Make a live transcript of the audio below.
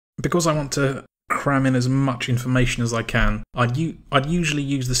Because I want to cram in as much information as I can, I'd usually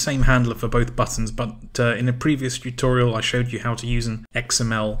use the same handler for both buttons, but in a previous tutorial I showed you how to use an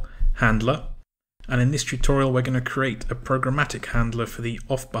XML handler, and in this tutorial we're going to create a programmatic handler for the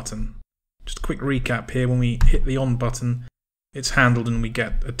off button. Just a quick recap here: when we hit the on button, it's handled and we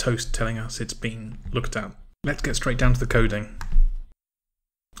get a toast telling us it's been looked at. Let's get straight down to the coding.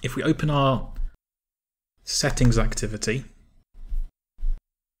 If we open our settings activity,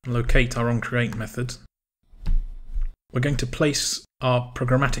 locate our onCreate method, we're going to place our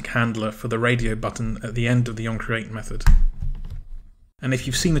programmatic handler for the radio button at the end of the onCreate method. And if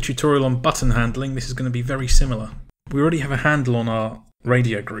you've seen the tutorial on button handling, this is going to be very similar. We already have a handle on our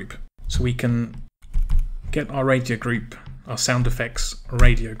radio group, so we can get our radio group, our sound effects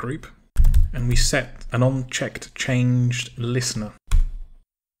radio group, and we set an onCheckedChangeListener.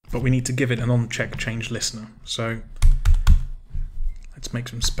 But we need to give it an onCheckedChangeListener. So let's make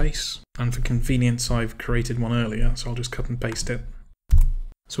some space, and for convenience I've created one earlier, so I'll just cut and paste it.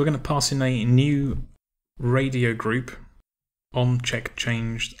 So we're going to pass in a new radio group,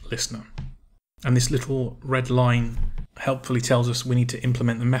 onCheckedChangeListener. And this little red line helpfully tells us we need to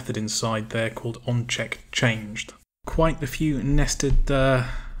implement the method inside there called onCheckedChanged. Quite a few nested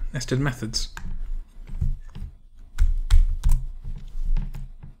methods.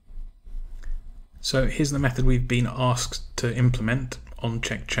 So here's the method we've been asked to implement,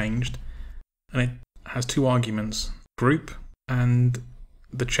 onCheckedChanged, and it has two arguments, group and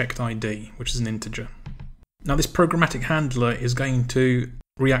the checked ID, which is an integer. Now this programmatic handler is going to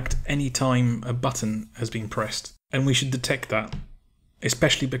react any time a button has been pressed, and we should detect that,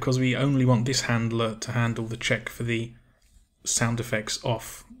 especially because we only want this handler to handle the check for the sound effects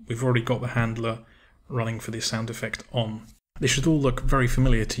off. We've already got the handler running for the sound effect on. This should all look very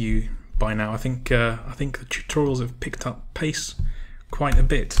familiar to you by now. I think the tutorials have picked up pace quite a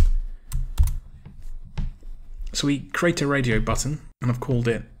bit. So we create a radio button, and I've called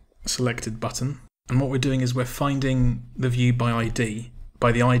it selected button. And what we're doing is we're finding the view by ID,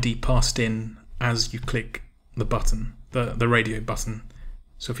 by the ID passed in as you click the button, the radio button.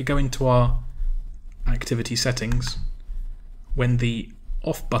 So if we go into our activity settings, when the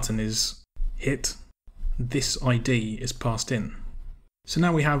off button is hit, this ID is passed in. So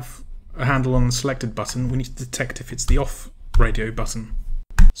now we have a handle on the selected button. We need to detect if it's the off radio button.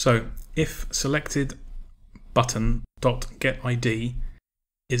 So if selected button.getID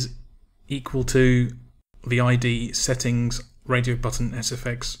is equal to the ID settings radio button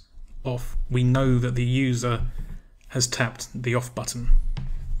SFX off, we know that the user has tapped the off button.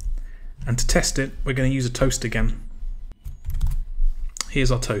 And to test it, we're going to use a toast again.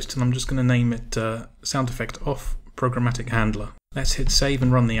 Here's our toast, and I'm just going to name it sound effect off programmatic handler. Let's hit save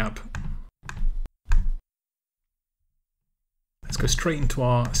and run the app. Let's go straight into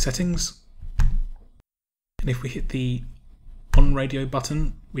our settings, and if we hit the on radio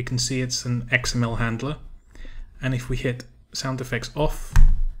button, we can see it's an XML handler, and if we hit sound effects off,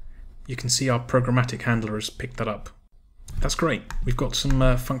 you can see our programmatic handler has picked that up. That's great. We've got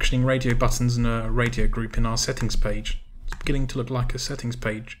some functioning radio buttons and a radio group in our settings page. It's beginning to look like a settings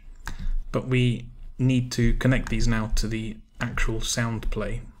page, but we need to connect these now to the actual sound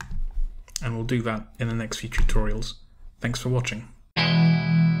play, and we'll do that in the next few tutorials. Thanks for watching.